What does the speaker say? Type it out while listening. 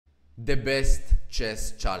The best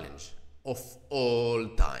chess challenge of all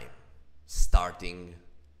time, starting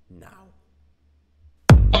now.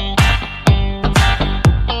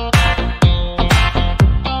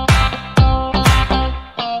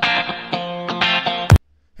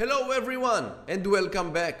 Hello everyone and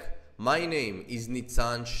welcome back. My name is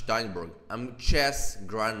Nitzan Steinberg. I'm chess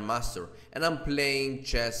grandmaster and I'm playing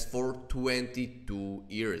chess for 22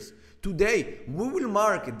 years. Today we will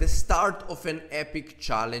mark the start of an epic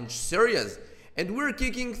challenge series and we're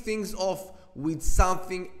kicking things off with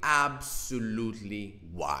something absolutely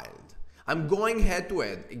wild. I'm going head to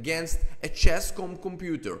head against a chess.com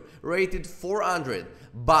computer rated 400,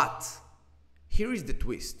 but here is the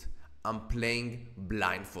twist. I'm playing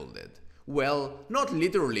blindfolded. Well, not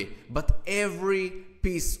literally, but every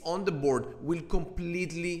piece on the board will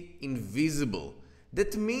completely invisible.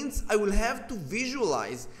 That means I will have to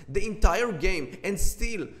visualize the entire game and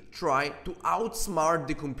still try to outsmart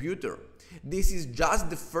the computer. This is just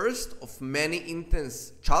the first of many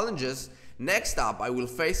intense challenges. Next up, I will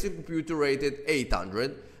face a computer rated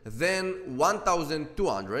 800, then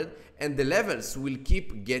 1200, and the levels will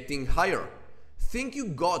keep getting higher. Think you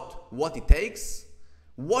got what it takes?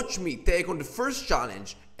 Watch me take on the first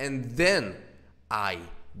challenge and then I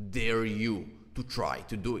dare you to try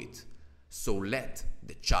to do it. So let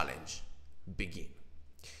the challenge begin.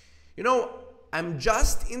 You know, I'm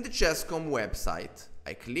just in the chess.com website.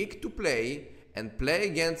 I click to play and play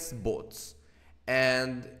against bots.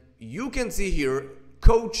 And you can see here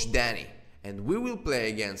Coach Danny and we will play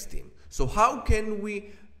against him. So how can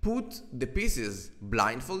we put the pieces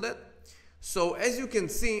blindfolded? So as you can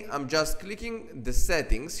see, I'm just clicking the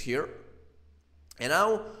settings here, and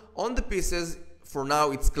now on the pieces, for now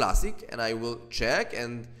it's classic, and I will check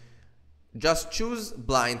and just choose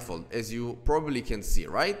blindfold, as you probably can see,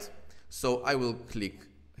 right? So I will click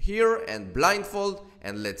here and blindfold,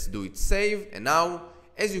 and let's do it save, and now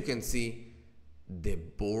as you can see, the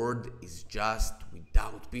board is just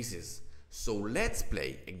without pieces. So let's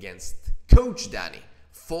play against Coach Danny,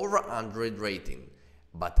 400 rating,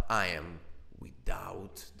 but I am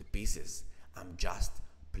without the pieces. I'm just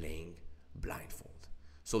playing blindfold.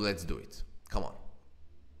 So let's do it. Come on.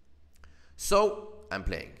 So I'm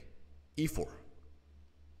playing e4,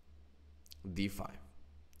 d5,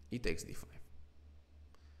 he takes d5.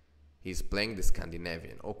 He's playing the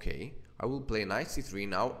Scandinavian. Okay, I will play knight c3.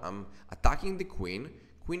 Now I'm attacking the queen.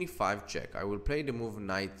 Queen e5 check. I will play the move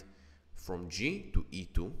knight from g to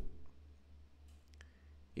e2.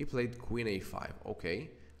 He played queen a5.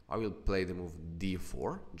 Okay, I will play the move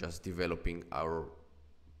d4, just developing our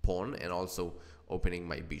pawn and also opening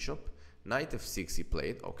my bishop. Knight f6 he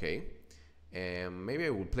played, okay. Maybe I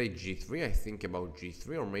will play g3, I think about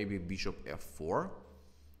g3, or maybe bishop f4.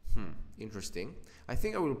 Interesting. I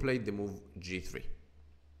think I will play the move g3.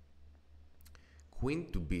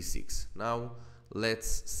 Queen to b6. Now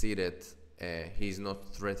let's see that he's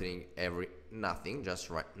not threatening nothing,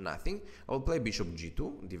 just nothing. I will play bishop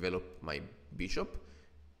g2, develop my bishop.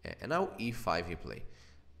 And now e5 he play.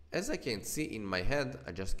 As I can see in my head,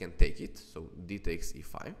 I just can take it. So d takes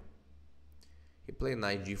e5. He played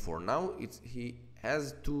knight g4. Now he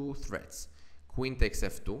has two threats. Queen takes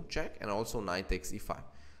f2 check, and also knight takes e5.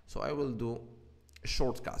 So I will do a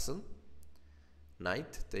short castle.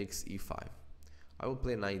 Knight takes e5. I will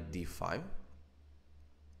play knight d5.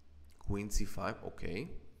 Queen c5. Okay.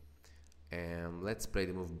 And let's play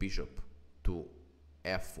the move bishop to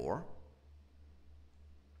f4.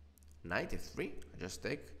 Knight f3, I just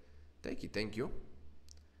take it, thank you.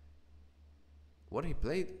 What he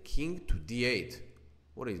played? King to d8.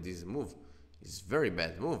 What is this move? It's a very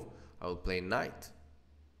bad move. I will play knight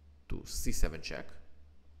to c7 check.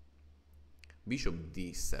 Bishop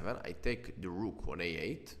d7, I take the rook on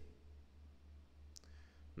a8.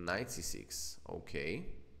 Knight c6, okay.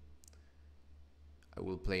 I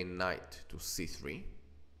will play knight to c3.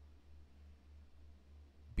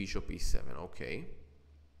 Bishop e7, okay.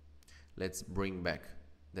 Let's bring back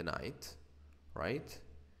the knight, right?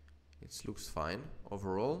 It looks fine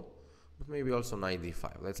overall, but maybe also knight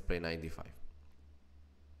d5. Let's play knight d5.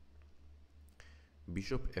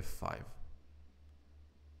 Bishop f5. I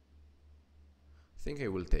think I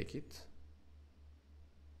will take it.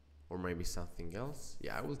 Or maybe something else.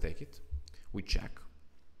 Yeah, I will take it. We check.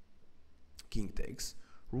 King takes.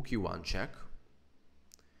 Rook e1 check.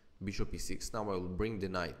 Bishop e6. Now I will bring the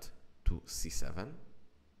knight to c7.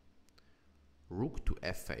 Rook to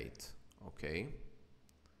f8, okay.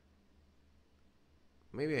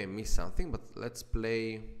 Maybe I missed something, but let's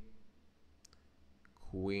play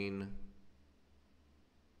queen.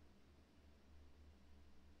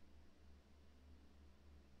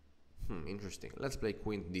 Interesting. Let's play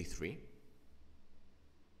queen d3,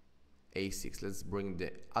 a6. Let's bring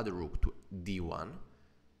the other rook to d1,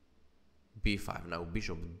 b5. Now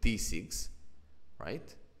bishop d6,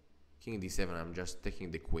 right? King d7. I'm just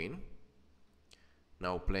taking the queen.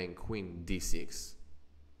 Now playing queen d6,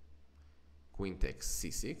 queen takes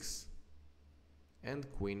c6,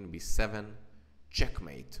 and queen b7.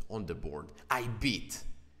 Checkmate on the board. I beat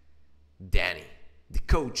Danny, the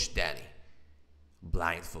coach Danny,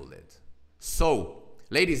 blindfolded. So,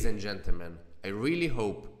 ladies and gentlemen, I really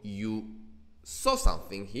hope you saw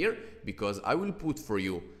something here, because I will put for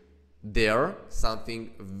you there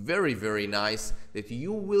something very, very nice that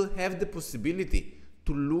you will have the possibility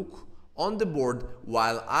to look on the board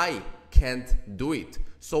while I can't do it.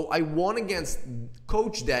 So I won against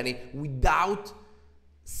coach Danny without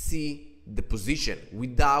see the position,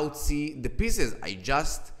 without see the pieces. I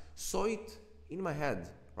just saw it in my head,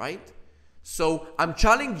 right? So I'm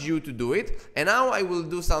challenging you to do it, and now I will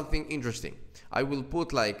do something interesting. I will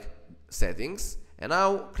put like settings, and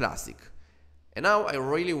now classic, and now I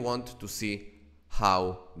really want to see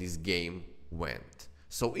how this game went.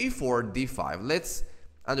 So e4, d5, let's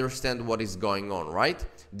understand what is going on, right?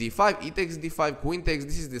 d5, e takes d5, queen takes,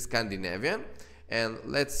 this is the Scandinavian, and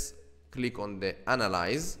let's click on the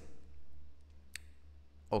analyze.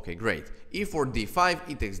 Okay, great. e4, d5,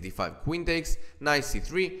 e takes d5, queen takes, knight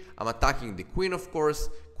c3. I'm attacking the queen, of course.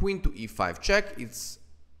 Queen to e5 check. It's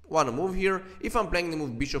one move here. If I'm playing the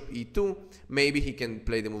move bishop e2, maybe he can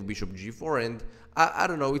play the move bishop g4, and I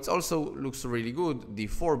don't know, it also looks really good.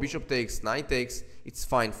 d4, bishop takes, knight takes. It's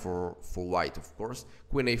fine for white, of course.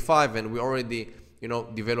 Queen a5, and we already, you know,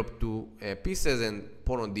 developed two pieces, and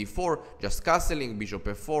pawn on d4, just castling, bishop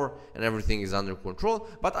f4, and everything is under control.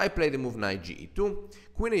 But I play the move knight ge2.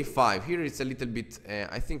 Queen a5, here it's a little bit,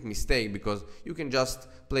 I think, mistake, because you can just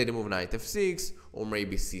play the move knight f6, or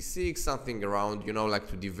maybe c6, something around, you know, like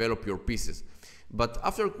to develop your pieces. But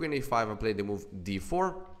after queen a5, I play the move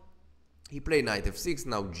d4. He played knight f6,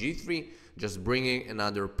 now g3, just bringing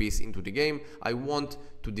another piece into the game. I want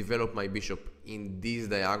to develop my bishop in this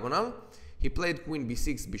diagonal. He played queen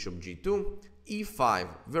b6, bishop g2, e5,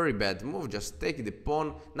 very bad move, just take the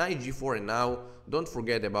pawn, knight g4, and now don't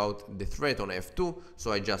forget about the threat on f2,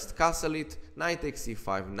 so I just castle it, knight takes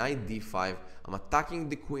c5, knight d5, I'm attacking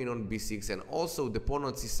the queen on b6, and also the pawn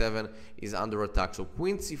on c7 is under attack, so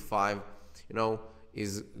queen c5, you know,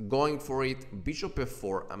 is going for it, bishop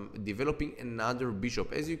f4, I'm developing another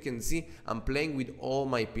bishop. As you can see, I'm playing with all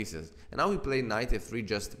my pieces, and now he played knight f3,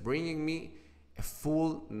 just bringing me a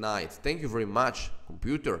full knight. Thank you very much,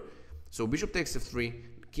 computer. So bishop takes f3,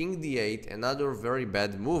 king d8, another very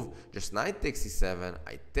bad move, just knight takes c7,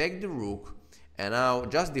 I take the rook, and now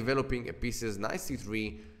just developing a pieces, knight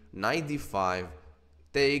c3, knight d5,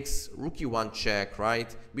 takes, rook e1 check,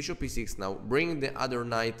 right, bishop e6, now bring the other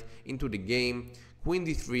knight into the game, queen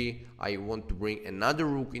d3, I want to bring another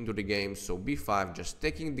rook into the game, so b5, just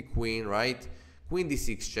taking the queen, right, queen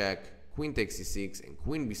d6 check, queen takes c6, and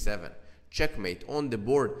queen b7, checkmate on the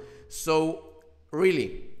board. So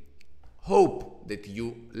really hope that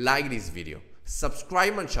you like this video,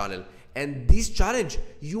 subscribe my channel, and this challenge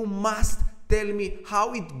you must tell me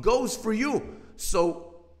how it goes for you.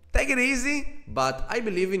 So take it easy, but I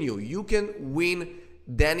believe in you. You can win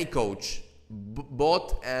Danny Coach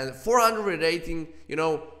bot and 400 rating. You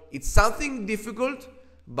know, it's something difficult,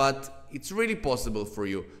 but it's really possible for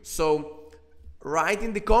you. So write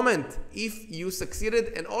in the comment if you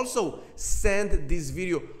succeeded, and also send this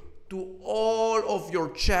video to all of your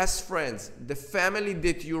chess friends, the family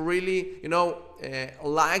that you really, you know,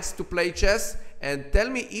 likes to play chess, and tell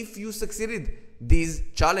me if you succeeded this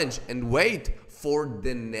challenge, and wait for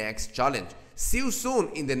the next challenge. See you soon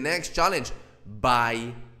in the next challenge.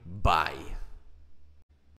 Bye bye.